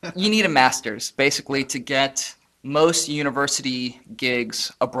 You need a master's basically to get most university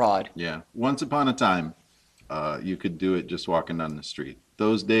gigs abroad. Yeah. Once upon a time, you could do it just walking down the street.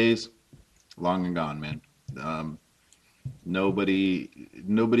 Those days, long and gone, man. Nobody's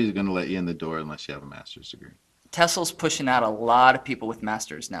going to let you in the door unless you have a master's degree. Tesla's pushing out a lot of people with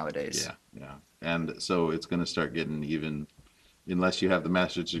masters nowadays. Yeah. And so it's going to start getting even, unless you have the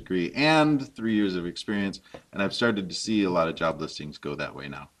master's degree and 3 years of experience. And I've started to see a lot of job listings go that way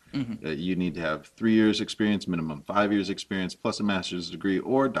now. Mm-hmm. You need to have 3 years experience, minimum 5 years experience, plus a master's degree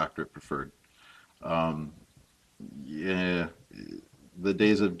or doctorate preferred. Yeah, the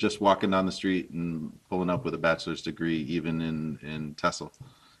days of just walking down the street and pulling up with a bachelor's degree, even in Tesla,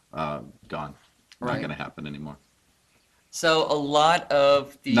 gone. Not going to happen anymore. So a lot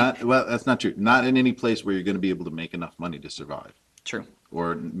of the Well, that's not true. Not in any place where you're going to be able to make enough money to survive. True.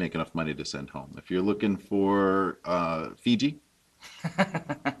 Or make enough money to send home. If you're looking for Fiji,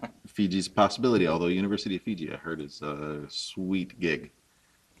 Fiji's a possibility. Although University of Fiji, I heard, is a sweet gig.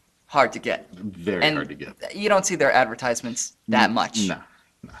 Hard to get. Very And hard to get. you don't see their advertisements that much. No.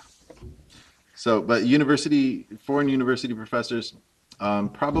 So, but foreign university professors,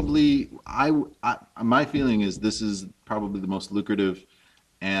 probably, my feeling is this is probably the most lucrative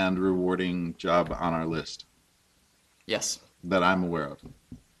and rewarding job on our list Yes. that I'm aware of.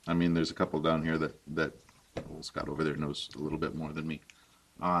 I mean, there's a couple down here that Scott over there knows a little bit more than me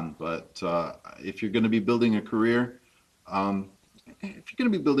on. But if you're going to be building a career, I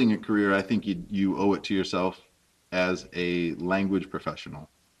think you owe it to yourself as a language professional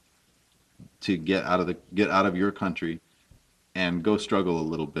to get out of your country and go struggle a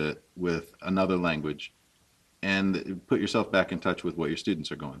little bit with another language and put yourself back in touch with what your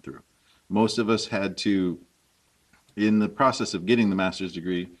students are going through. Most of us had to, in the process of getting the master's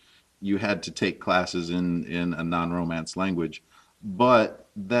degree, you had to take classes in a non-Romance language, but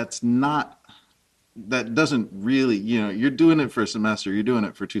that doesn't really, you're doing it for a semester, you're doing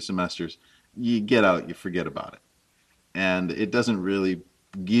it for 2 semesters, you get out, you forget about it. And it doesn't really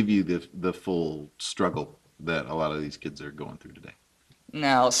give you the full struggle that a lot of these kids are going through today.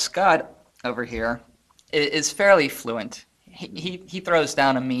 Now, Scott over here is fairly fluent. He throws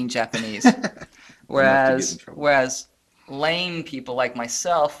down a mean Japanese, whereas lame people like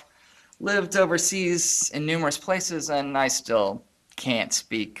myself lived overseas in numerous places, and I still can't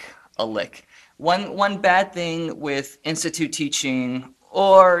speak a lick. One bad thing with institute teaching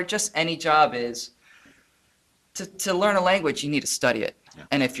or just any job is to learn a language, you need to study it. Yeah.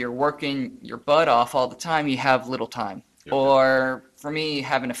 And if you're working your butt off all the time, you have little time. Yep. Or for me,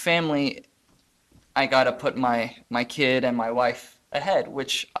 having a family, I got to put my kid and my wife ahead,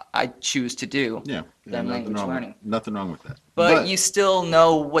 which I choose to do Yeah, than language learning. Nothing wrong with that. But you still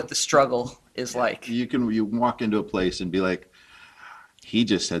know what the struggle is like. You walk into a place and be like, he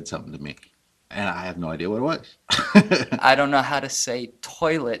just said something to me, and I have no idea what it was. I don't know how to say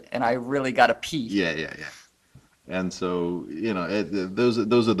toilet, and I really got to pee. Yeah. And so those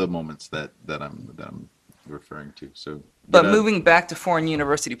are the moments that I'm referring to. So, But moving back to foreign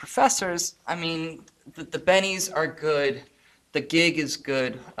university professors, I mean, the bennies are good, the gig is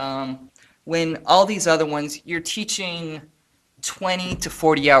good. When all these other ones, you're teaching 20 to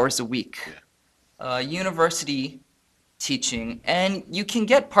 40 hours a week. University teaching, and you can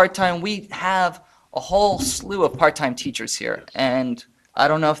get part-time. We have a whole slew of part-time teachers here, and I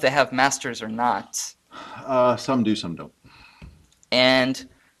don't know if they have masters or not. Some do, some don't. And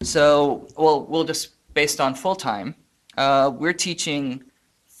so, we'll just, based on full-time, we're teaching,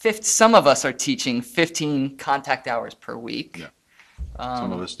 some of us are teaching 15 contact hours per week. Yeah.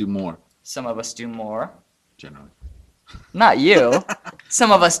 Some of us do more. Some of us do more. Generally. Not you.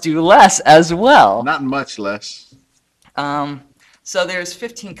 Some of us do less as well. Not much less. So there's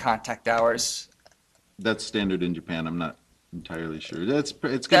 15 contact hours. That's standard in Japan. I'm not entirely sure. It's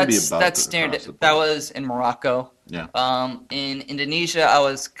going to be about that's standard. That was in Morocco. Yeah. In Indonesia, I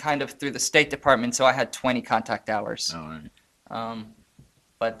was kind of through the State Department, so I had 20 contact hours. All right.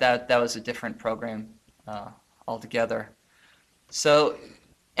 But that was a different program altogether. So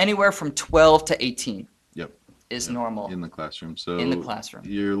anywhere from 12 to 18. Yep. Is normal in the classroom. So in the classroom,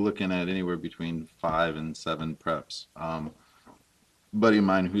 you're looking at anywhere between 5 and 7 preps. Buddy of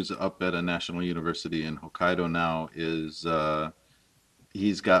mine who's up at a national university in Hokkaido now is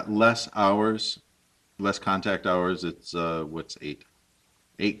he's got less hours, less contact hours. It's what's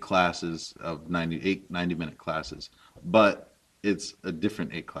 8 classes of 90-minute classes, but it's a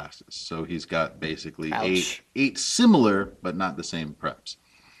different 8 classes. So he's got basically eight similar but not the same preps.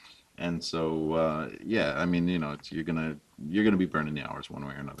 And so, yeah, I mean, you're gonna be burning the hours one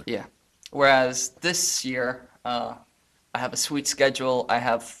way or another. Yeah. Whereas this year, I have a sweet schedule. I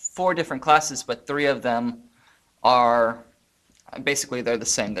have 4 different classes, but 3 of them are basically they're the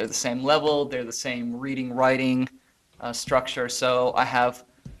same. They're the same level. They're the same reading, writing structure. So I have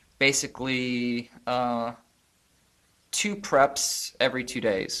basically 2 preps every 2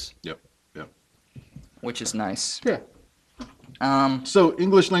 days. Yep. Which is nice. Yeah. So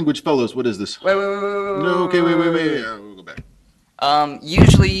English language fellows, what is this? Wait. No, okay, wait. We'll go back.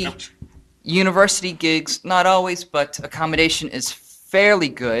 Usually, university gigs, not always, but accommodation is fairly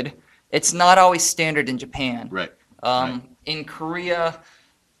good. It's not always standard in Japan. Right. In Korea,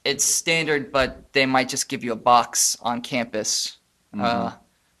 it's standard, but they might just give you a box on campus. Mm-hmm.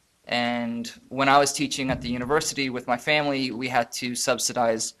 And when I was teaching at the university with my family, we had to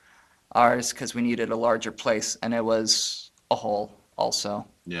subsidize ours because we needed a larger place, and it was a hole also.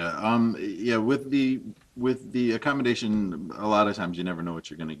 Yeah. Yeah. With the accommodation, a lot of times you never know what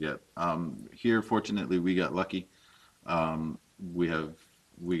you're going to get. Here, fortunately, we got lucky. We got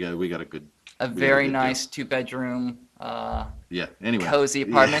a very nice 2-bedroom. Yeah. Anyway. Cozy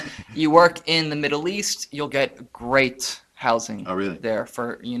apartment. Yeah. You work in the Middle East, you'll get great housing. Oh, really? There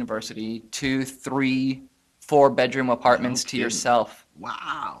for university. 2, 3, 4-bedroom apartments to yourself.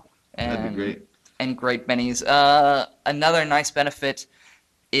 Wow. And, that'd be great. And great bennies. Another nice benefit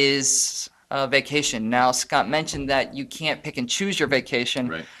is vacation. Now, Scott mentioned that you can't pick and choose your vacation.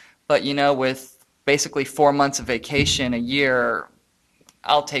 Right. But, with basically 4 months of vacation a year,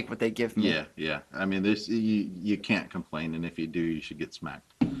 I'll take what they give me. Yeah. I mean, you can't complain, and if you do, you should get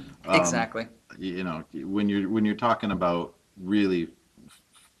smacked. Exactly. When you're talking about really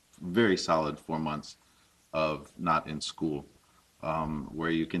very solid 4 months of not in school,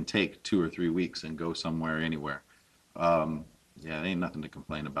 where you can take 2 or 3 weeks and go somewhere, anywhere. Yeah, ain't nothing to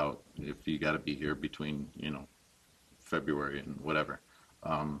complain about if you got to be here between, February and whatever.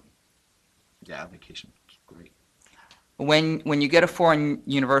 Yeah, vacation is great. When you get a foreign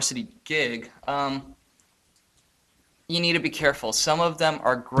university gig, you need to be careful. Some of them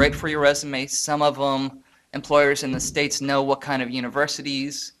are great for your resume. Some of them, employers in the States know what kind of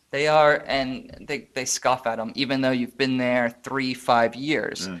universities they are, and they scoff at them, even though you've been there 3-5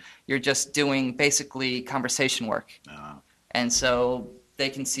 years. Yeah. You're just doing basically conversation work. And so they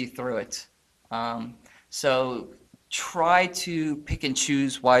can see through it. So try to pick and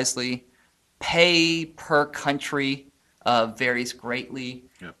choose wisely. Pay per country varies greatly.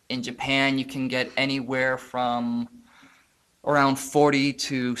 Yep. In Japan, you can get anywhere from around 40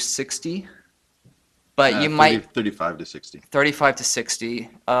 to 60, but you 30, might 35 to 60. 35 to 60.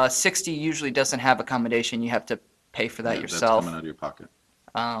 60 usually doesn't have accommodation. You have to pay for that Yeah, that's yourself. coming out of your pocket.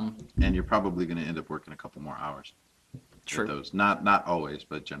 Um, And you're probably going to end up working a couple more hours True. with those. Not always,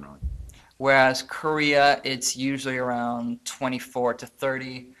 but generally. Whereas Korea, it's usually around 24 to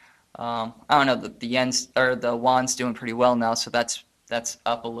 30. I don't know, the yen's or the won's doing pretty well now, so that's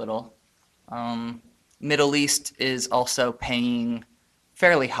up a little. Um, Middle East is also paying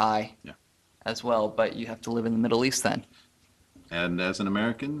fairly high Yeah. as well, but you have to live in the Middle East then. And as an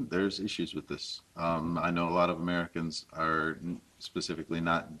American, there's issues with this. I know a lot of Americans are specifically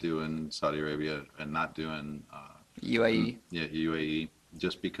not doing Saudi Arabia and not doing UAE, UAE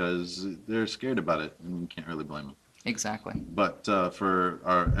just because they're scared about it, and you can't really blame them. exactly. But for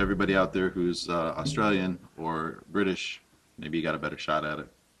everybody out there who's Australian or British, maybe you got a better shot at it,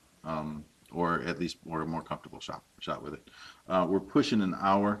 or at least more comfortable shot with it. We're pushing an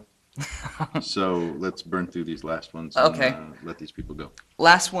hour, so let's burn through these last ones and Okay. let these people go.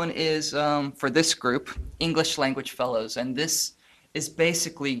 Last one is for this group, English Language Fellows, and this is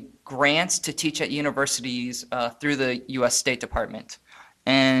basically grants to teach at universities through the U.S. State Department.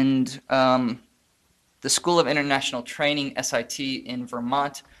 And the School of International Training, SIT, in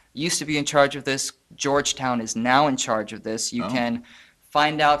Vermont used to be in charge of this. Georgetown is now in charge of this. You Oh. can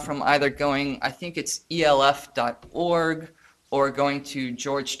find out from either going, I think it's elf.org, or going to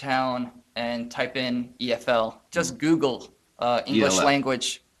Georgetown and type in EFL. Just Google English ELF.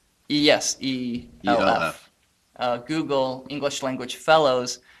 language. Yes, ELF. Google English Language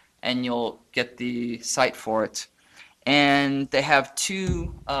Fellows, and you'll get the site for it. And they have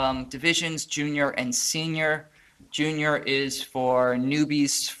two divisions, junior and senior. Junior is for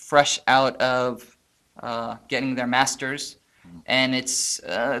newbies fresh out of getting their master's, and it's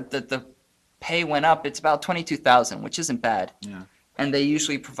the pay went up. It's about $22,000, which isn't bad. Yeah. And they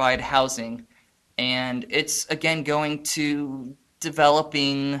usually provide housing, and it's again going to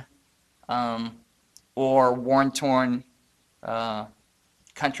developing or war-torn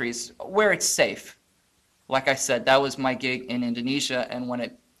countries where it's safe. Like I said, that was my gig in Indonesia, and when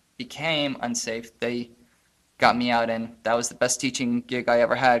it became unsafe, they got me out, and that was the best teaching gig I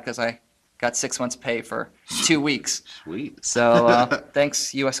ever had because I got 6 months' pay for 2 weeks. Sweet. So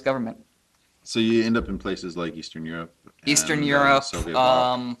thanks, U.S. government. So you end up in places like Eastern Europe. Eastern and, Europe, Soviet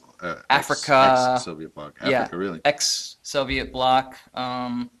bloc, Africa. Ex-Soviet bloc. Yeah. Africa, really. Ex-Soviet bloc,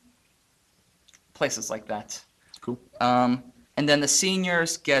 places like that. Cool. And then the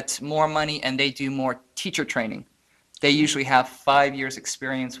seniors get more money, and they do more teacher training. They usually have 5 years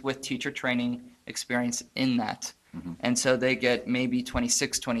experience with teacher training experience in that. Mhm. And so they get maybe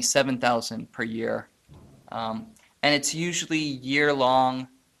 26, 27,000 per year. And it's usually year-long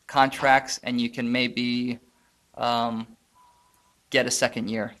contracts, and you can maybe get a second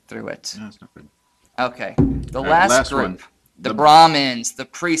year through it. Yeah, that's not good. Okay. The All right, last last group, one. the The- Brahmins, the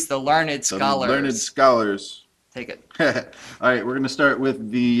priests, the learned The scholars. learned scholars. Take it. All right, we're going to start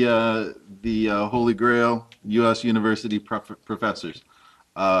with the Holy Grail, U.S. University professors.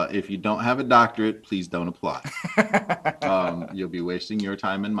 If you don't have a doctorate, please don't apply. You'll be wasting your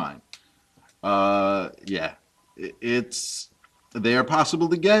time and mine. Yeah, they are possible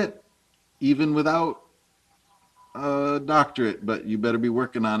to get even without a doctorate, but you better be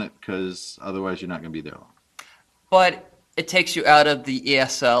working on it because otherwise you're not going to be there long. But it takes you out of the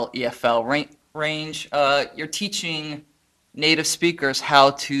ESL, EFL range. You're teaching native speakers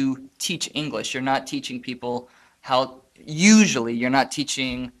how to teach English. You're not teaching people usually you're not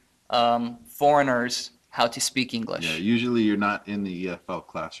teaching foreigners how to speak English. Yeah, usually you're not in the EFL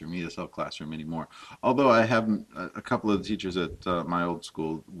classroom, ESL classroom anymore. Although I have a couple of teachers at my old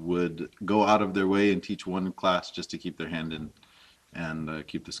school would go out of their way and teach one class just to keep their hand in and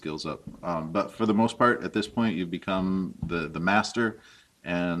keep the skills up. But for the most part, at this point, you've become the master,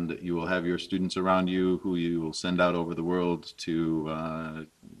 and you will have your students around you who you will send out over the world to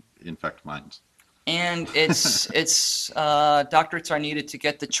infect minds. And it's doctorates are needed to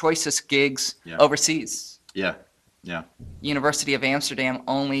get the choicest gigs Yeah. overseas. Yeah, yeah. University of Amsterdam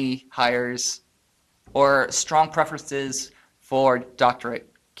only hires or strong preferences for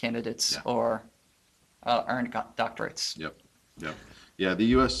doctorate candidates Yeah. or earned doctorates. Yep. Yeah, the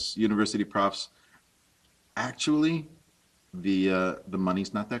U.S. university profs, actually, the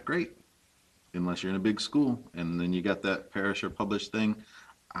money's not that great unless you're in a big school, and then you got that parish or published thing.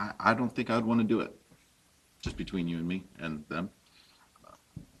 I don't think I'd want to do it, just between you and me and them.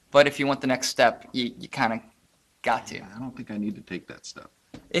 But if you want the next step, you kind of Got to. I don't think I need to take that step.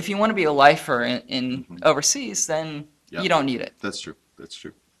 If you want to be a lifer in Mhm. overseas, then Yeah. you don't need it. That's true. That's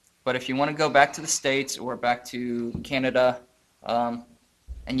true. But if you want to go back to the States or back to Canada,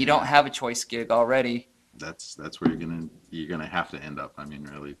 and you don't have a choice gig already, That's where you're gonna have to end up. I mean,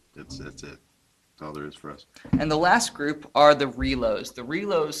 really, that's it. That's all there is for us. and the last group are the RELOs. The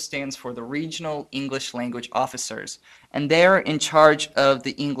RELOs stands for the Regional English Language Officers, and they're in charge of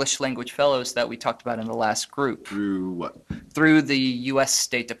the English language fellows that we talked about in the last group. Through what? Through the U.S.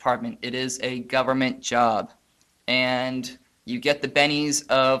 State Department. It is a government job, and you get the bennies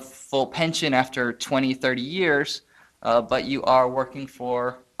of full pension after 20, 30 years, but you are working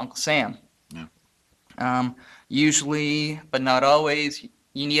for Uncle Sam. Yeah. Usually, but not always,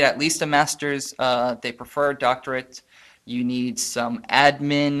 you need at least a master's. They prefer a doctorate. You need some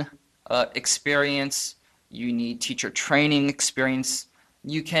admin experience. You need teacher training experience.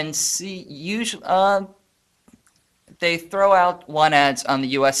 You can see, usually, they throw out want ads on the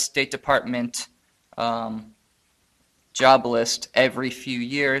U.S. State Department job list every few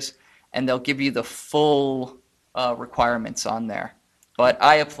years, and they'll give you the full requirements on there. But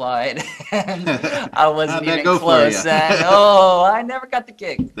I applied, and I wasn't How'd that even go for close. ya? And I never got the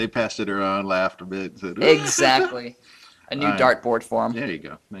gig. They passed it around, laughed a bit, said, "Ooh." Exactly. A new All right. dartboard for them. There you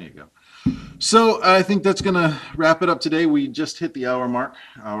go. There you go. So I think that's going to wrap it up today. We just hit the hour mark.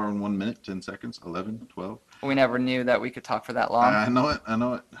 Hour and 1 minute, 10 seconds, 11, 12. We never knew that we could talk for that long. I know it. I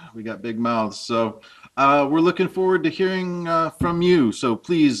know it. We got big mouths. So we're looking forward to hearing from you. So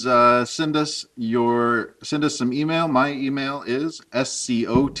please send us some email. My email is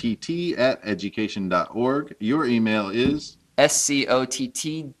scott@education.org. Your email is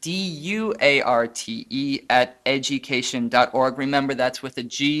SCOTTDUARTE@education.org. Remember, that's with a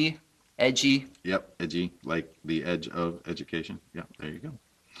G, edgy. Yep, edgy, like the edge of education. Yep, there you go.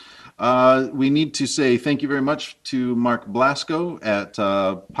 We need to say thank you very much to Mark Blasco at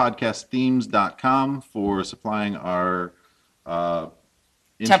podcastthemes.com for supplying our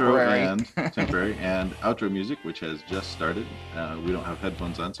intro temporary and outro music, which has just started. We don't have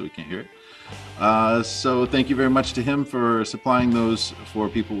headphones on, so we can't hear it. So thank you very much to him for supplying those for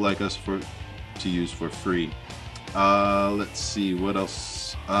people like us to use for free. Let's see what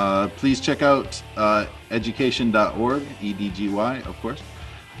else. Please check out education.org, EDGY, of course,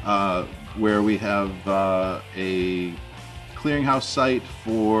 where we have a clearinghouse site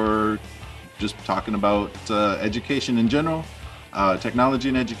for just talking about education in general, technology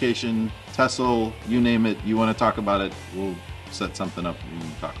and education, TESOL, you name it. You want to talk about it, we'll set something up and we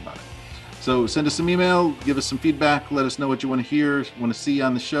can talk about it. So send us some email, give us some feedback, let us know what you want to hear, want to see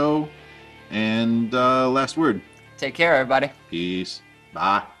on the show. And last word. Take care, everybody. Peace.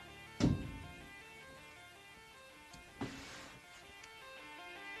 Bye.